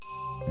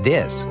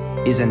This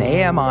is an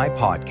AMI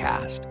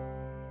podcast.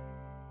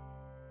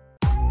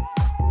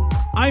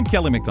 I'm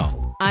Kelly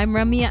McDonald. I'm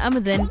Ramya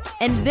Amadin,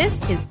 and this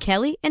is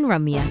Kelly and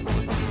Ramya.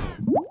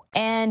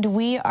 And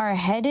we are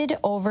headed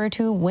over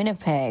to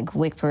Winnipeg.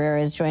 Vic Periera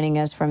is joining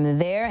us from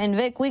there. And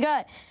Vic, we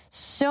got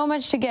so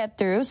much to get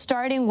through,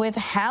 starting with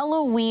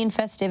Halloween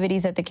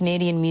festivities at the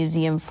Canadian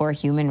Museum for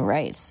Human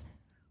Rights.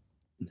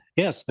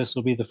 Yes, this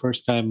will be the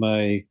first time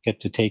I get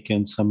to take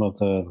in some of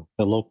the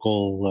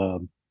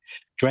local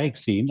drag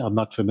scene. I'm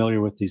not familiar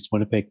with these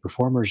Winnipeg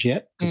performers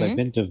yet because I've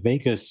been to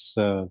Vegas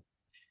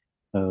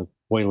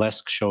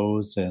boylesque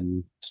shows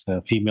and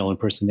female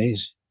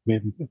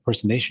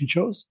impersonation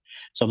shows.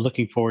 So I'm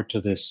looking forward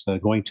to this,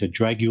 going to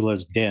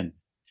Dragula's Den,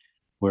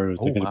 where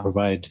they're going to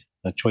provide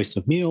a choice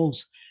of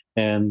meals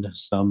and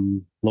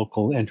some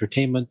local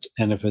entertainment.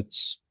 And if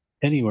it's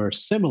anywhere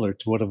similar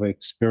to what I've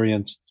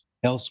experienced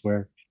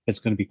elsewhere, it's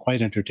going to be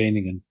quite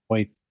entertaining and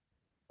quite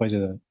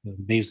an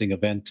amazing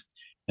event,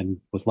 and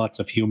with lots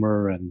of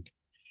humor and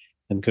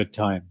good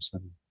times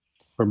and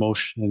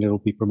promotion. And it'll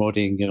be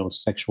promoting,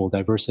 sexual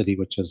diversity,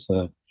 which is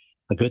a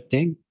good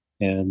thing.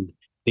 And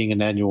being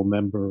an annual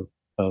member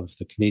of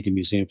the Canadian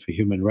Museum for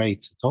Human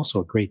Rights, it's also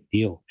a great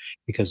deal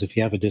because if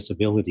you have a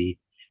disability,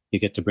 you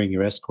get to bring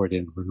your escort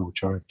in for no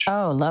charge.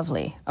 Oh,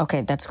 lovely.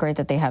 Okay, that's great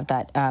that they have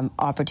that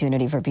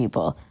opportunity for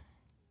people.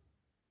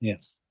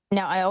 Yes.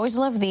 Now, I always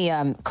love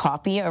the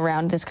copy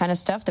around this kind of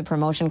stuff, the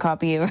promotion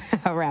copy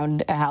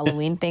around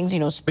Halloween things,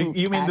 spooktacular.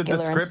 You mean the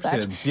descriptions?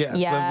 And such. Yes,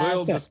 the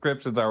real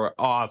descriptions are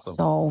awesome.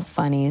 So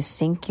funny.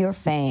 Sink your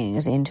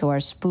fangs into our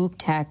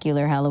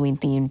spooktacular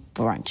Halloween-themed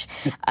brunch.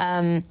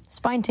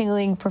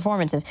 Spine-tingling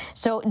performances.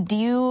 So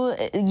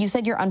you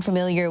said you're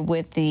unfamiliar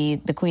with the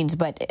Queens,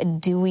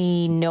 but do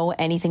we know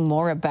anything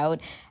more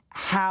about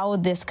how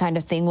this kind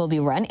of thing will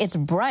be run? It's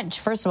brunch.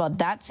 First of all,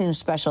 that seems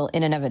special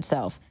in and of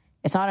itself.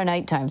 It's not a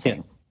nighttime thing.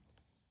 Yeah.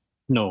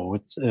 No,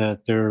 it's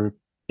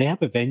they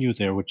have a venue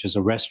there, which is a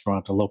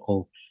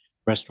local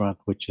restaurant,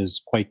 which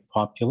is quite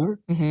popular,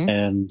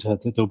 and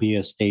there'll be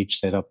a stage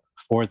set up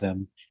for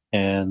them.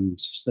 And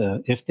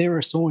if they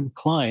are so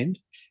inclined,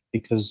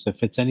 because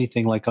if it's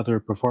anything like other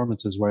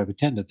performances where I've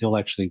attended, they'll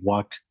actually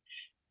walk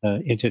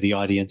into the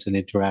audience and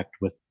interact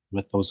with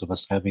those of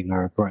us having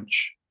our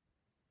brunch.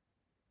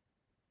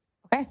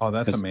 Okay. Oh,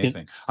 that's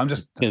amazing.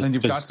 And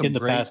you've got some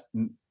great.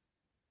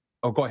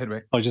 Oh, go ahead,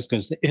 Rick. I was just going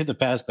to say, in the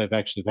past, I've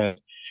actually had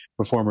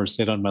performers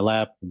sit on my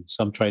lap, and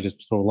some try to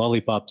throw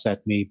lollipops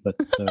at me, but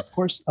of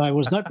course, I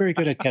was not very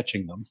good at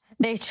catching them.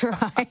 They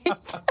tried.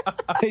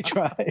 They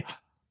tried.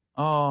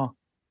 Oh,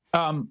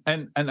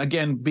 and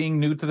again, being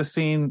new to the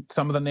scene,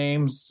 some of the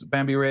names,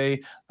 Bambi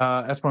Ray,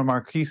 Esmer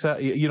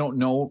Marquisa, you don't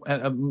know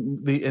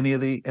any of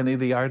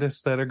the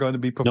artists that are going to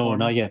be performing?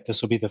 No, not yet.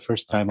 This will be the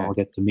first time I'll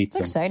get to meet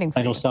them. Exciting.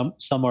 I know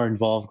some are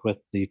involved with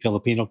the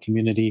Filipino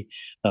community.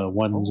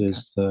 One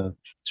is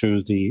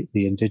through the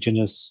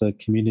Indigenous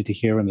community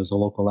here and as a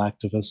local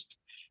activist.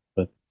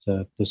 But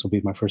this will be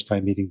my first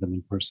time meeting them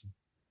in person.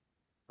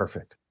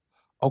 Perfect.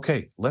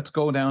 Okay, let's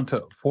go down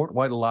to Fort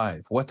White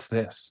Alive. What's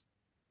this?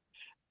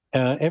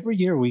 Every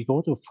year we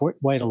go to Fort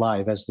White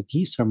Alive as the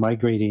geese are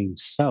migrating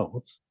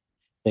south.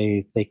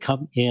 They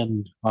come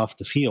in off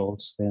the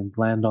fields and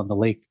land on the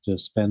lake to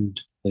spend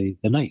the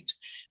night,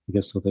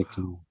 so they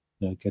can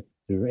get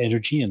their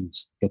energy and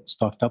get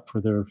stocked up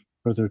for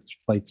their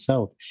flight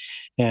south.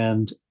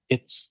 And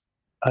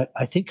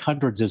I think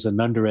hundreds is an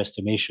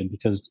underestimation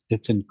because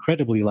it's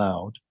incredibly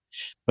loud,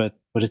 but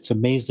it's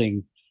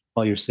amazing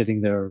while you're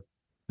sitting there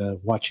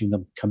watching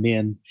them come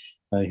in.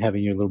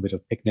 Having your little bit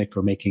of picnic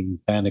or making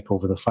bannock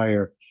over the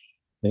fire.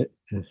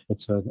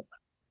 It's a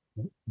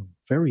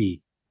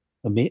very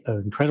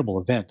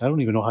incredible event. I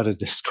don't even know how to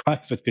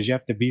describe it because you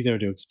have to be there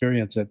to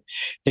experience it,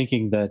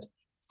 thinking that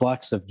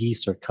flocks of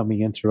geese are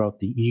coming in throughout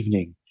the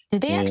evening. Do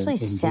they actually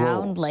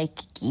sound like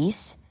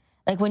geese?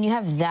 Like when you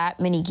have that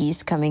many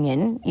geese coming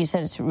in, you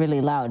said it's really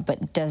loud,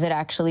 but does it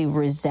actually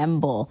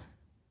resemble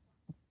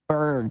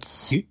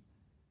birds?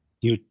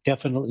 You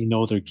definitely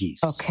know they're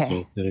geese.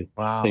 Okay.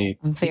 Wow.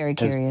 I'm very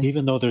curious.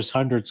 Even though there's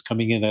hundreds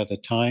coming in at a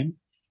time,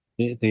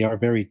 they are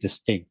very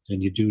distinct,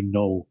 and you do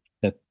know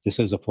that this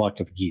is a flock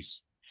of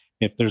geese.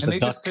 If there's a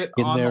duck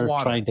in there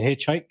trying to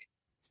hitchhike,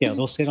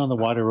 they'll sit on the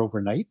water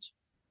overnight.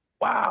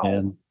 Wow.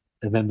 And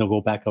then they'll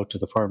go back out to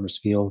the farmers'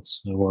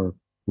 fields or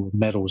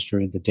meadows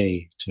during the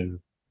day to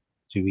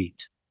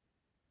eat.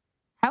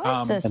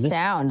 How is the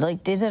sound?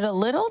 Like, is it a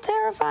little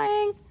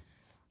terrifying?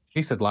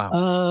 He said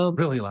loud.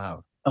 Really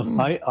loud.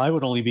 I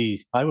would only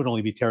be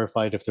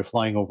terrified if they're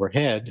flying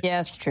overhead.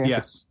 Yes, true.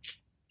 Yes.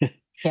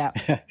 Yeah.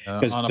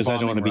 Because I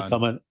don't want to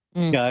become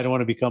I don't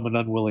want to become an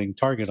unwilling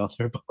target on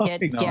their bomb.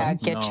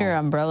 Get your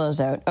umbrellas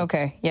out.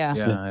 Okay. Yeah.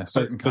 Yeah. A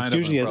certain kind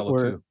of umbrella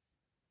too.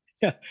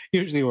 Yeah.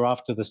 Usually we're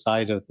off to the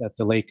side at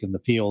the lake in the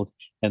field,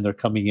 and they're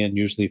coming in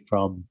usually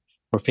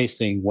we're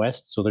facing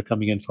west, so they're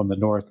coming in from the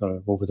north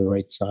over the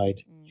right side,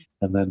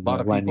 and then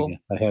landing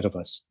ahead of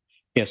us.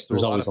 Yes,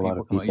 there's always a lot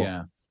of people.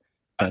 Yeah.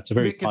 It's a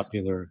very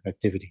popular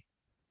activity.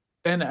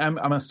 And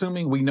I'm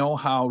assuming we know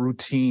how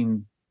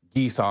routine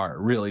geese are,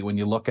 really, when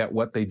you look at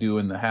what they do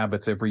and the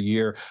habits every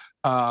year.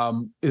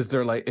 Is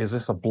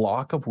this a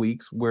block of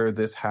weeks where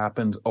this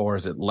happens, or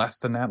is it less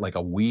than that, like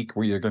a week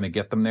where you're going to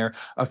get them there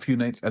a few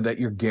nights and that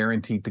you're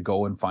guaranteed to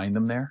go and find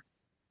them there?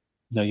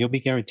 No, you'll be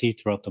guaranteed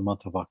throughout the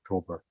month of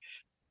October.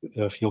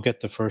 If you'll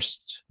get the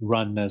first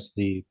run as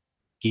the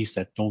geese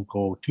that don't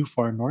go too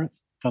far north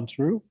come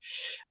through,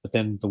 but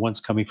then the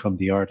ones coming from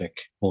the Arctic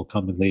will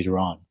come in later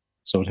on.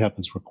 So it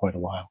happens for quite a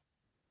while.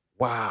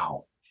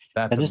 Wow.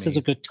 That's And this amazing.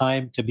 is a good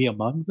time to be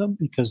among them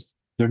because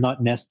they're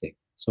not nesting.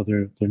 So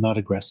they're not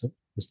aggressive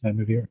this time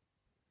of year.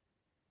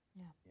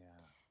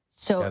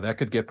 So Yeah, that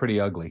could get pretty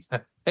ugly.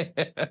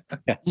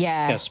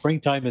 yeah.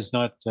 Springtime is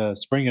not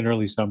spring and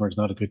early summer is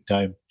not a good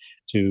time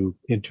to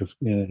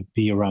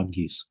be around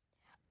geese.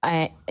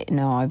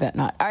 No, I bet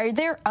not. Are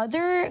there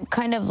other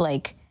kind of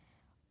like,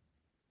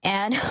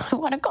 and I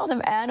want to call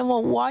them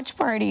animal watch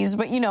parties,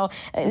 but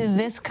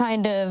this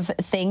kind of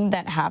thing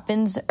that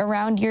happens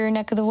around your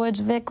neck of the woods,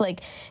 Vic?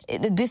 Like,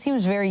 this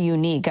seems very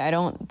unique. I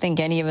don't think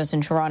any of us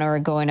in Toronto are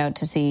going out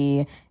to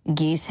see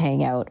geese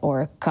hang out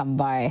or come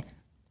by.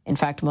 In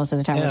fact, most of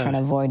the time we're trying to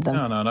avoid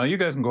them. No. You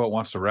guys can go out and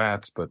watch the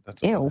rats, but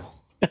that's Ew.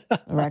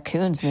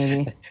 Raccoons,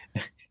 maybe.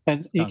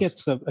 And you get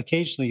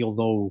occasionally you'll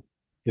know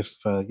if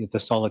the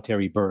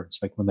solitary birds,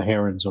 like when the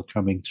herons are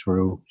coming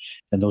through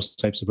and those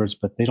types of birds,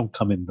 but they don't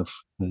come in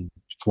the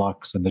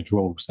flocks and the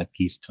droves that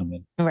geese come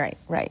in.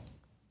 Right.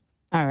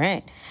 All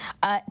right.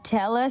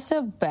 Tell us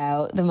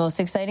about the most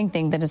exciting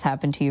thing that has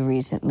happened to you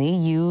recently.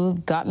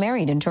 You got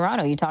married in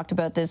Toronto. You talked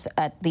about this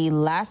at the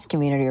last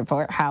community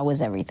report. How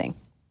was everything?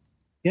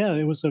 Yeah,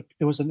 it was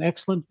an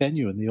excellent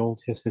venue in the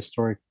old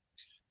historic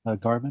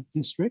garment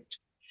district.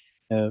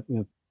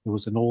 It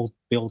was an old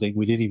building.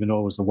 We didn't even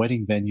know it was a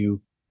wedding venue.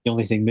 The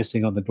only thing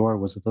missing on the door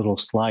was a little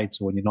slide,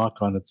 so when you knock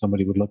on it,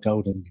 somebody would look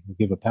out and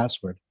give a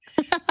password.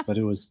 But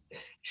it was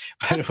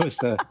an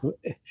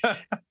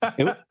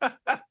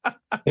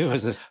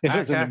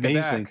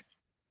amazing,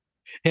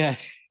 yeah,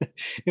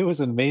 it was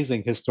an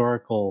amazing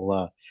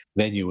historical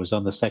venue. It was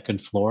on the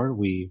second floor.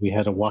 We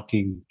had a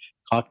walking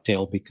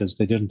cocktail because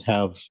they didn't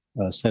have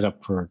set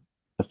up for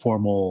the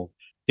formal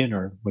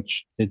dinner,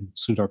 which didn't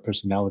suit our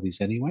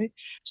personalities anyway.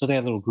 So they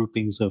had little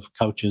groupings of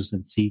couches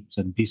and seats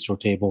and bistro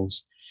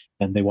tables,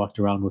 and they walked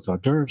around with hors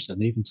d'oeuvres,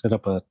 and they even set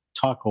up a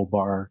taco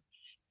bar.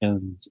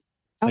 And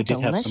I did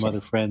have some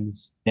other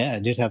friends. Yeah, I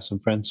did have some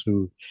friends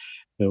who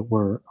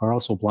are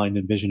also blind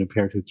and vision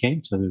impaired who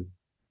came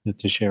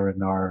to share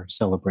in our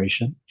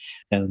celebration.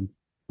 And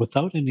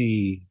without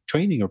any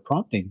training or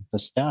prompting, the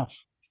staff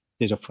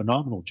did a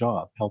phenomenal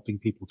job helping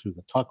people through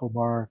the taco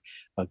bar,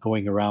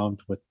 going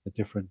around with the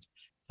different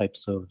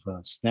types of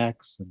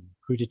snacks and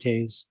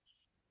crudités.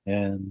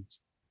 And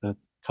a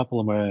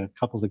couple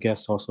of the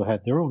guests also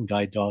had their own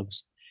guide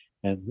dogs,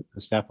 and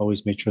the staff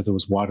always made sure there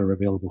was water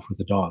available for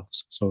the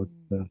dogs. So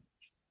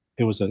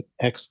it was an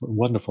excellent,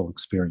 wonderful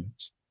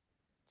experience.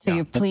 So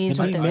you're pleased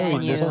with the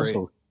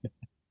venue?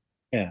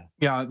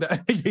 Yeah.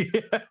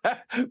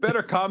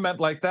 Better comment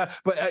like that.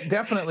 But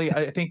definitely,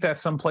 I think that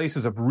some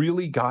places have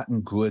really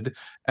gotten good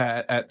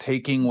at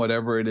taking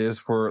whatever it is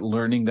for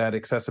learning that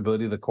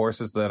accessibility, the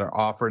courses that are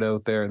offered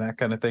out there and that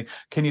kind of thing.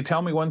 Can you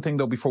tell me one thing,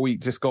 though, before we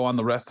just go on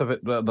the rest of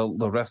it,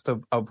 the rest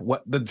of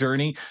what the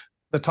journey,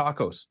 the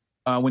tacos?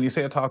 When you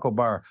say a taco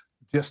bar,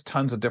 just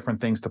tons of different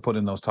things to put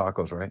in those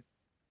tacos, right?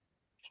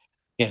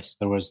 Yes,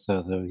 there was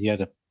you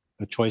had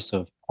a choice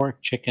of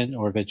pork, chicken,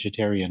 or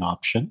vegetarian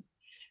option.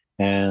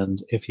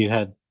 And if you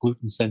had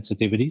gluten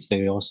sensitivities,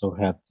 they also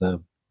had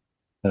the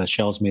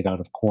shells made out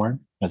of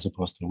corn as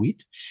opposed to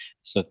wheat.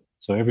 So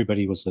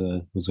everybody was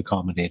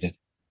accommodated.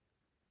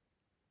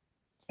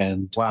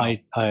 And wow.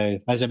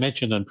 I, as I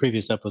mentioned on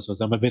previous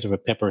episodes, I'm a bit of a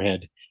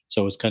pepperhead,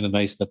 so it was kind of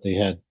nice that they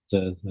had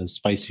the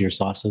spicier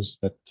sauces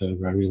that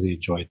I really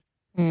enjoyed.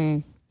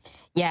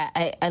 Yeah,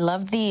 I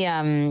love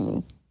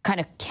the kind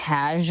of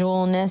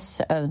casualness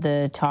of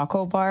the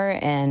taco bar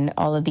and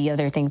all of the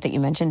other things that you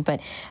mentioned,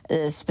 but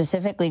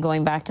specifically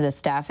going back to the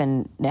staff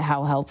and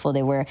how helpful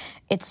they were.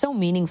 It's so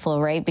meaningful,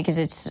 right? Because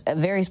it's a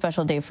very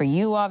special day for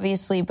you,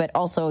 obviously, but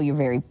also you're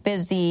very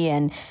busy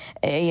and,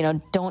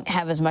 don't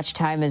have as much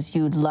time as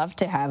you'd love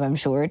to have, I'm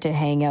sure, to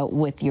hang out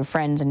with your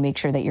friends and make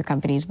sure that your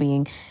company's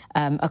being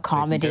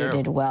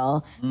accommodated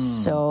well.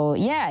 So,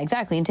 yeah,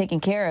 exactly, and taken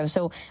care of.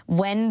 So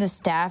when the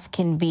staff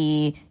can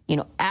be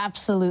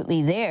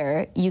absolutely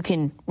there, you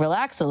can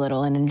relax a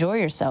little and enjoy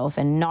yourself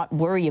and not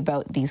worry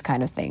about these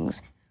kind of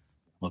things.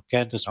 Well,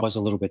 Candace was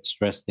a little bit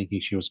stressed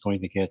thinking she was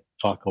going to get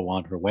taco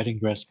on her wedding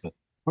dress, but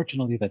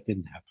fortunately that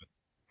didn't happen.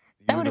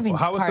 That would have been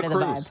part of the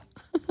cruise?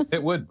 vibe.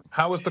 It would.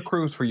 How was the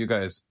cruise for you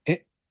guys?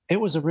 It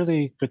was a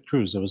really good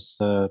cruise. It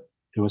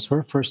was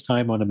her first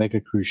time on a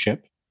mega cruise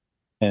ship,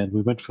 and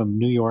we went from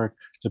New York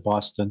to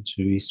Boston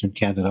to Eastern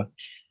Canada,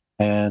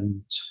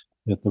 and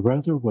the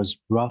weather was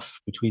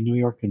rough between New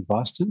York and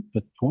Boston,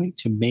 but going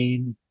to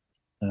Maine,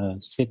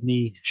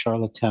 Sydney,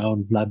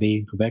 Charlottetown, La Baie,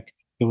 in Quebec,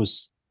 it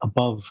was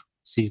above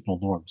seasonal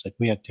norms. Like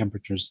we had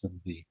temperatures in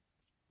the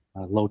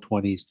low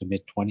 20s to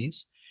mid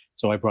 20s.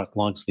 So I brought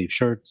long sleeve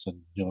shirts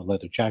and a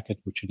leather jacket,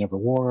 which I never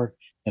wore,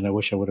 and I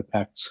wish I would have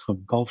packed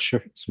some golf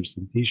shirts or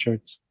some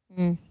t-shirts.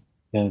 Mm.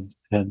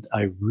 And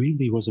I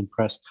really was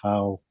impressed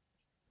how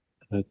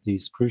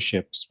these cruise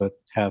ships, but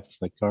have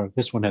like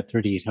this one had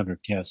 3,800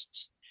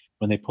 guests.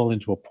 When they pull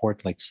into a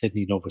port like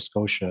Sydney, Nova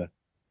Scotia,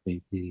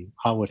 the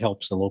how it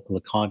helps the local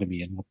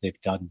economy and what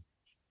they've done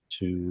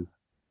to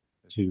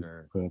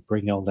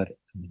bring all that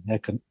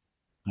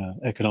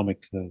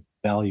economic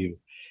value,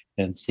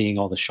 and seeing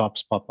all the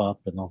shops pop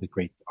up and all the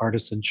great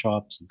artisan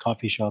shops and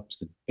coffee shops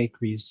and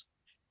bakeries,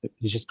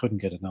 you just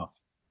couldn't get enough.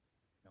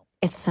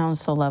 It sounds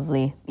so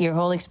lovely. Your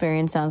whole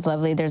experience sounds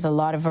lovely. There's a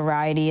lot of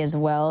variety as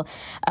well.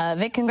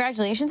 Vic,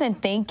 congratulations,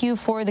 and thank you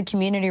for the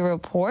community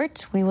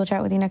report. We will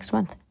chat with you next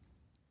month.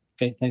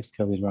 Okay, thanks,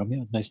 Kelly and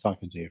Ramya. Nice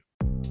talking to you.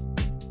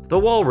 The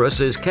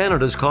Walrus is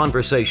Canada's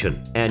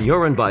conversation, and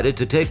you're invited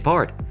to take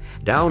part.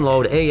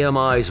 Download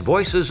AMI's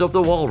Voices of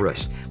the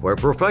Walrus, where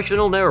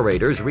professional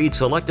narrators read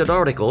selected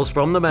articles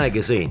from the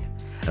magazine.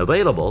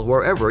 Available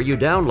wherever you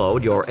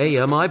download your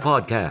AMI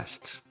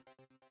podcasts.